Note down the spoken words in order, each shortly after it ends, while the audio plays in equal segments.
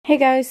Hey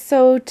guys,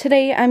 so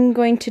today I'm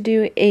going to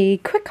do a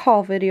quick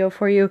haul video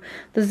for you.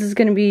 This is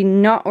going to be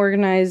not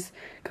organized,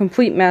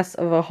 complete mess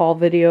of a haul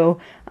video.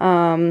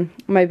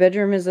 My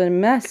bedroom is a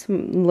mess,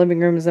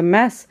 living room is a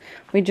mess.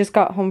 We just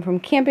got home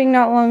from camping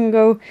not long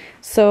ago,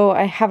 so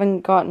I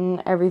haven't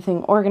gotten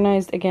everything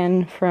organized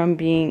again from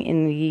being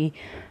in the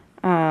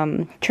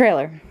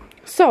trailer.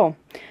 So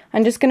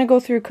I'm just going to go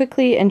through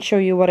quickly and show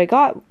you what I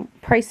got,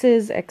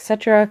 prices,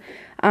 etc.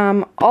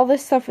 All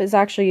this stuff is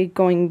actually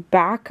going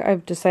back.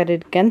 I've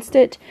decided against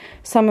it.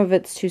 Some of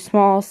it's too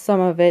small, some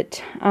of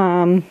it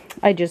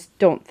I just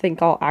don't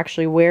think I'll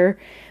actually wear.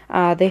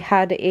 They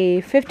had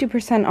a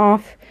 50%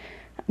 off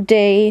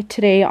day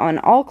today on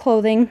all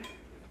clothing.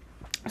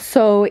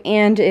 So,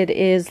 and it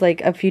is like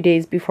a few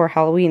days before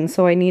Halloween,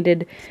 so I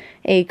needed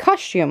a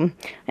costume,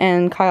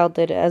 and Kyle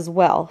did as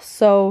well.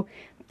 So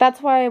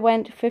that's why I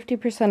went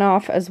 50%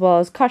 off as well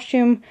as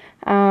costume,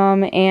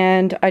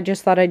 and I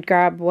just thought I'd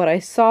grab what I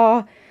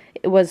saw.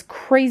 It was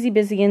crazy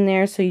busy in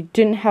there, so you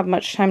didn't have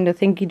much time to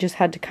think. You just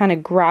had to kind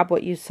of grab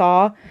what you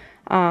saw,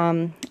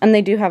 and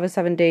they do have a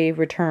 7-day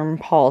return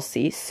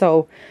policy,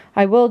 so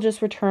I will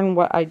just return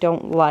what I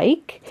don't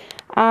like.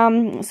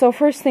 So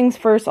first things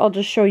first, I'll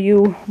just show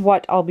you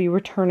what I'll be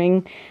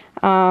returning.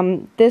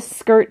 This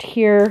skirt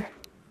here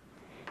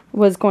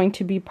was going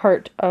to be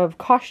part of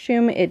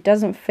costume. It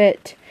doesn't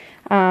fit.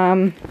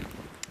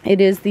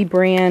 It is the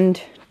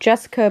brand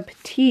Jessica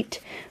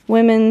Petite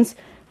Women's,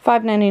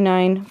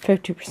 $5.99,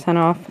 50%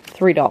 off,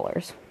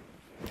 $3.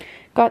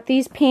 Got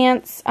these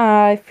pants.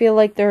 I feel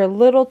like they're a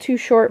little too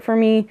short for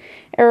me.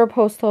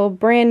 Aeropostale,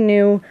 brand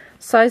new,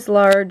 size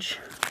large,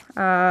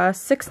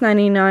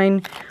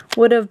 $6.99.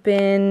 Would have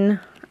been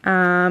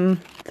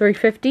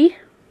 $3.50.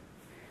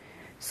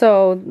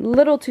 So,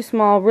 little too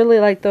small. Really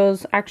like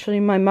those. Actually,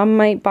 my mom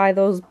might buy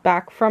those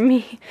back from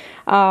me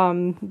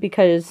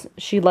because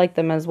she liked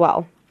them as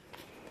well.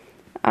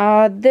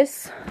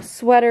 This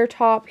sweater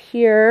top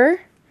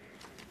here,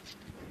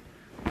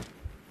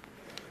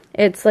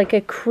 it's like a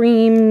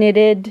cream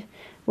knitted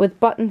with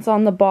buttons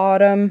on the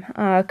bottom,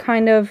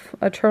 kind of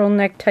a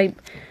turtleneck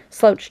type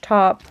slouch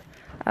top.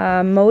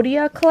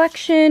 Modia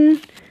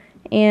collection,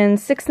 and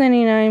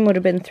 $6.99 would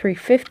have been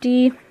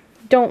 $3.50.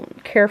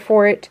 Don't care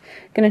for it.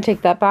 Gonna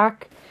take that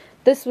back.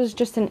 This was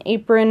just an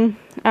apron,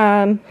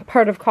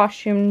 part of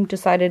costume.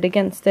 Decided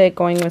against it,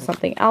 going with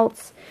something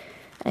else.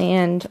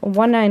 And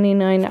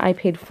 $1.99. I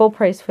paid full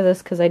price for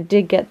this because I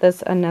did get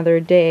this another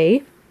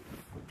day.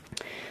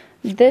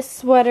 This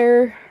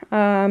sweater,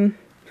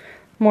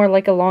 more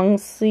like a long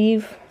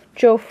sleeve,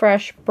 Joe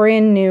Fresh,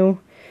 brand new.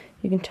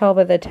 You can tell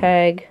by the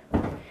tag,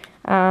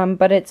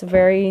 but it's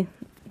very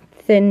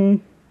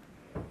thin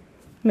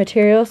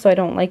material, so I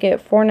don't like it.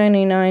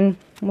 $4.99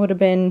 would have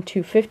been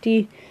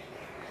 $2.50.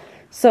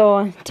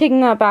 So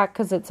taking that back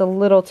because it's a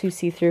little too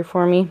see-through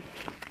for me.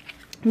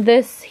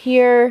 This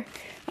here,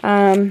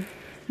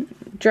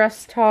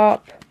 dress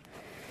top.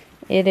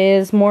 It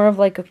is more of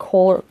like a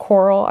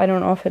coral. I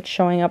don't know if it's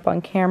showing up on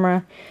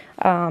camera.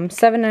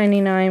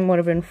 $7.99 would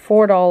have been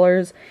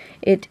 $4.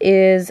 It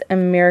is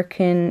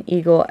American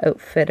Eagle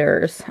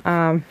Outfitters.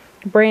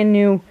 Brand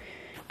new,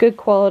 good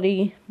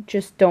quality.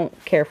 Just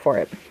don't care for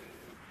it.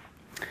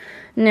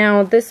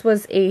 Now, this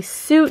was a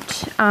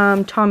suit,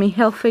 Tommy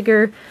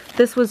Hilfiger.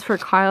 This was for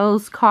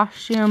Kyle's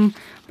costume,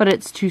 but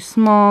it's too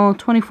small.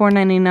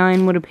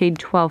 $24.99, would have paid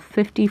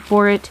 $12.50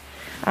 for it.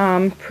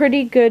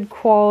 Pretty good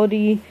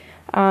quality,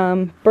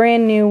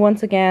 brand new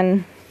once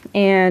again,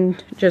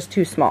 and just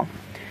too small.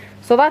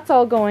 So that's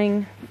all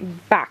going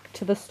back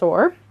to the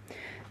store.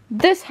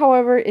 This,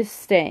 however, is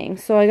staying.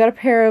 So I got a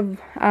pair of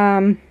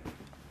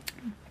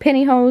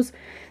pantyhose.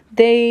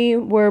 They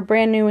were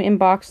brand new in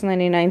box,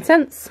 99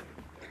 cents.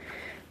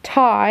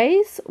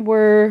 Ties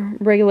were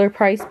regular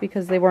price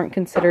because they weren't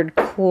considered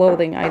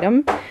clothing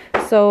item.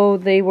 So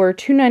they were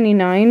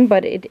 $2.99,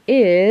 but it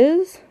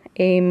is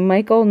a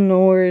Michael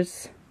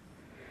Kors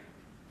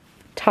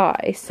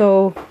tie.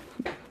 So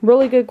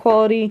really good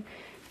quality,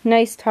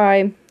 nice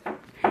tie,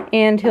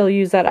 and he'll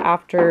use that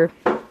after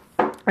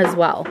as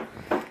well.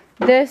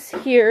 This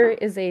here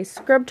is a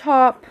scrub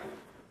top.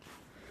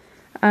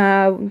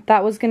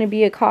 That was going to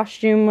be a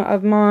costume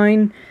of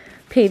mine.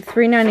 Paid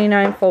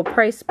 $3.99 full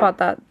price. Bought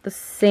that the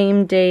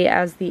same day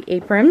as the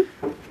apron.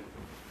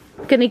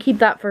 Gonna keep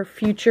that for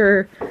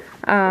future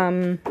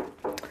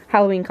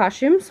Halloween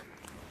costumes.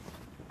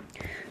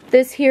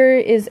 This here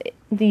is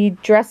the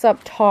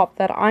dress-up top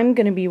that I'm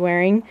gonna be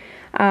wearing.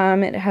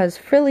 It has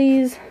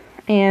frillies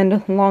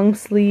and long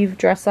sleeve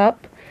dress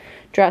top.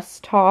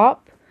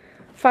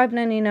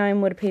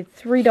 $5.99 would have paid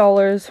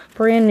 $3.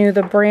 Brand new.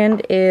 The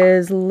brand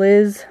is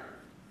Liz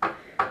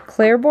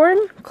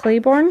Claiborne,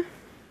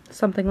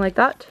 something like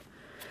that.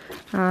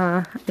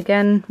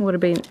 Again, would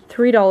have been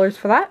 $3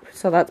 for that,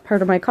 so that's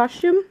part of my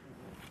costume.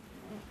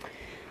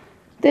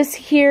 This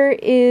here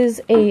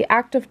is a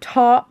active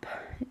top,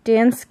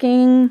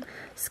 dancing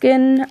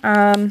skin.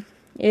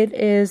 It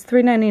is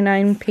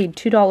 $3.99, paid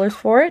 $2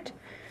 for it.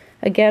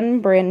 Again,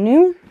 brand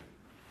new.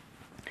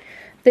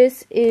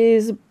 This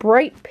is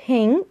bright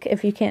pink,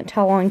 if you can't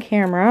tell on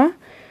camera,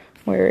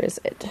 Where is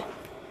it?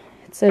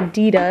 It's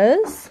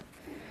Adidas,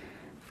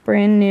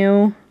 brand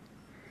new,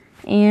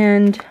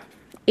 and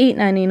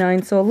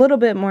 $8.99, so a little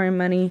bit more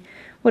money.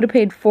 Would have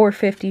paid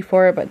 $4.50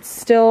 for it, but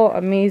still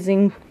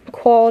amazing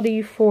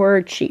quality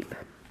for cheap.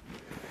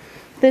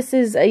 This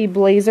is a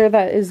blazer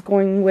that is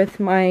going with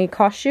my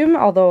costume,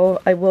 although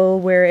I will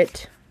wear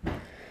it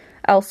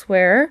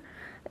elsewhere.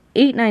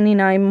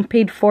 $8.99,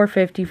 paid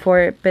 $4.50 for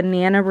it.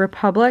 Banana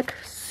Republic,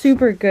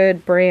 super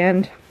good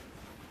brand.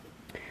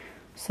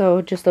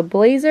 So just a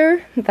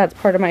blazer, that's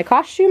part of my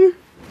costume.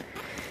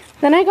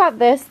 Then I got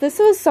this. This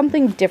was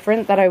something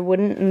different that I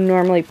wouldn't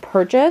normally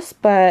purchase,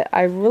 but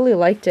I really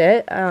liked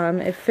it.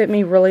 It fit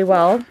me really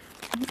well,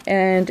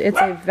 and it's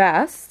a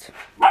vest.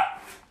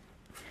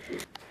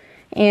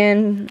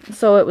 And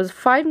so it was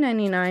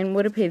 $5.99,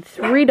 would have paid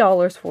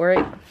 $3 for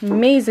it.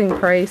 Amazing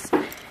price.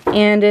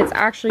 And it's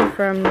actually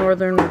from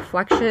Northern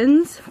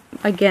Reflections.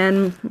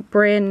 Again,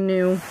 brand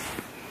new.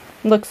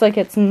 Looks like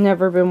it's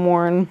never been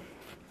worn.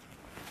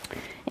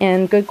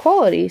 And good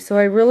quality. So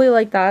I really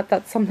like that.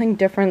 That's something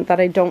different that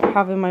I don't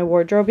have in my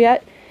wardrobe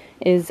yet,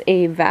 is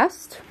a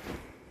vest.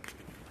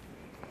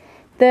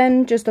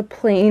 Then just a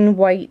plain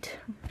white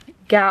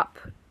Gap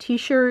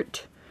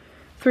t-shirt.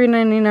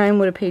 $3.99,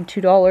 would have paid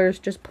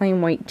 $2, just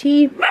plain white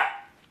tee.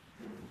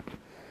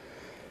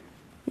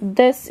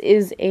 This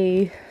is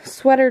a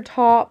sweater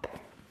top.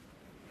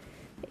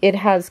 It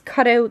has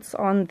cutouts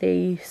on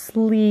the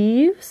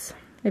sleeves,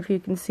 if you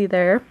can see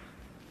there.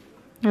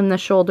 And the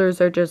shoulders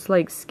are just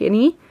like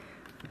skinny.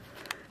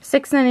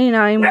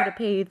 $6.99, would have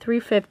paid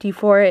 $3.50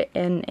 for it,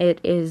 and it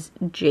is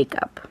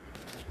Jacob.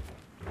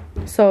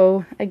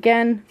 So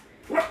again,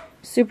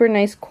 super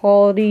nice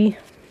quality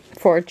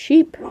for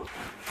cheap.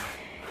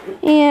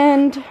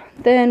 And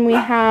then we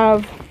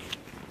have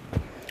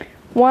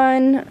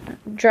one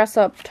dress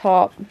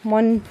top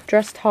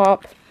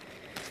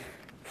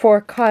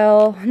for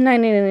Kyle,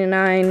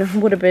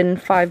 $9.99, would have been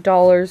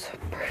 $5.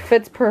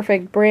 Fits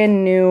perfect,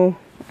 brand new,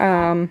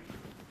 and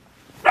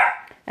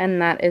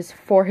that is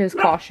for his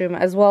costume,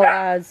 as well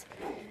as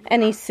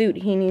any suit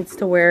he needs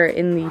to wear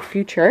in the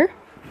future.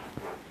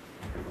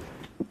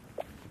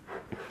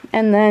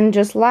 And then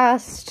just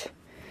last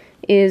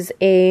is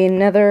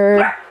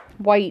another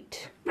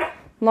white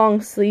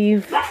long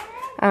sleeve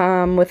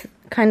with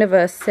kind of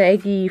a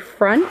saggy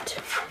front,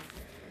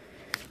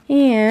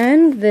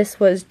 and this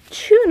was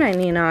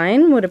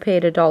 $2.99, would have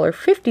paid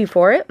 $1.50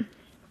 for it,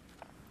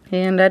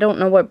 and I don't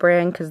know what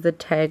brand because the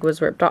tag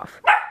was ripped off.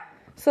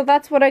 So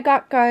that's what I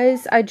got,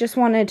 guys. I just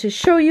wanted to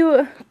show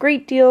you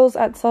great deals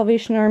at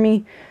Salvation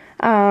Army,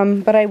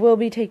 but I will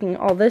be taking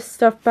all this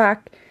stuff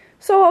back,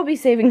 so I'll be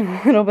saving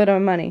a little bit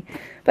of money.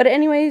 But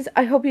anyways,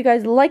 I hope you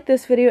guys liked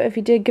this video. If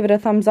you did, give it a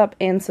thumbs up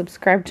and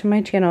subscribe to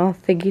my channel.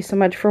 Thank you so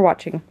much for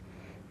watching.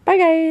 Bye,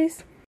 guys!